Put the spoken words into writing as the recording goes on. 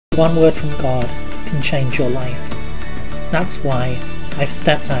One word from God can change your life. That's why I've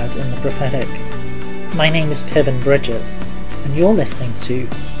stepped out in the prophetic. My name is Kevin Bridges, and you're listening to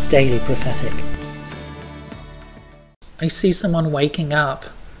Daily Prophetic. I see someone waking up.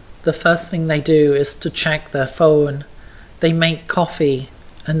 The first thing they do is to check their phone. They make coffee,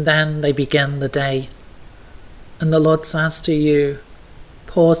 and then they begin the day. And the Lord says to you,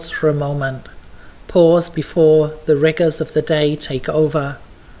 pause for a moment. Pause before the rigors of the day take over.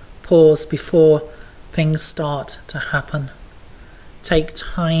 Pause before things start to happen. Take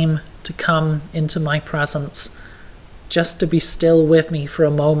time to come into my presence, just to be still with me for a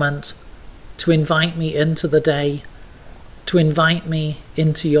moment, to invite me into the day, to invite me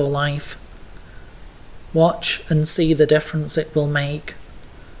into your life. Watch and see the difference it will make.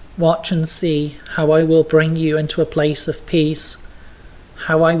 Watch and see how I will bring you into a place of peace,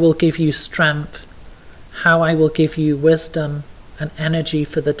 how I will give you strength, how I will give you wisdom and energy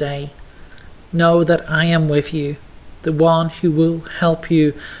for the day. Know that I am with you, the one who will help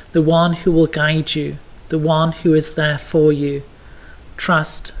you, the one who will guide you, the one who is there for you.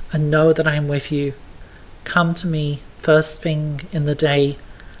 Trust and know that I am with you. Come to me first thing in the day.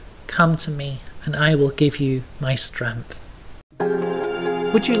 Come to me and I will give you my strength.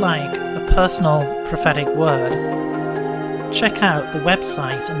 Would you like a personal prophetic word? Check out the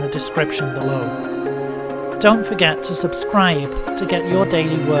website in the description below. Don't forget to subscribe to get your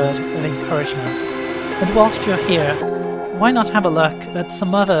daily word of encouragement. And whilst you're here, why not have a look at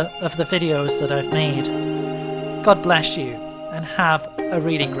some other of the videos that I've made? God bless you and have a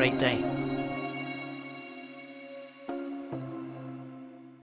really great day.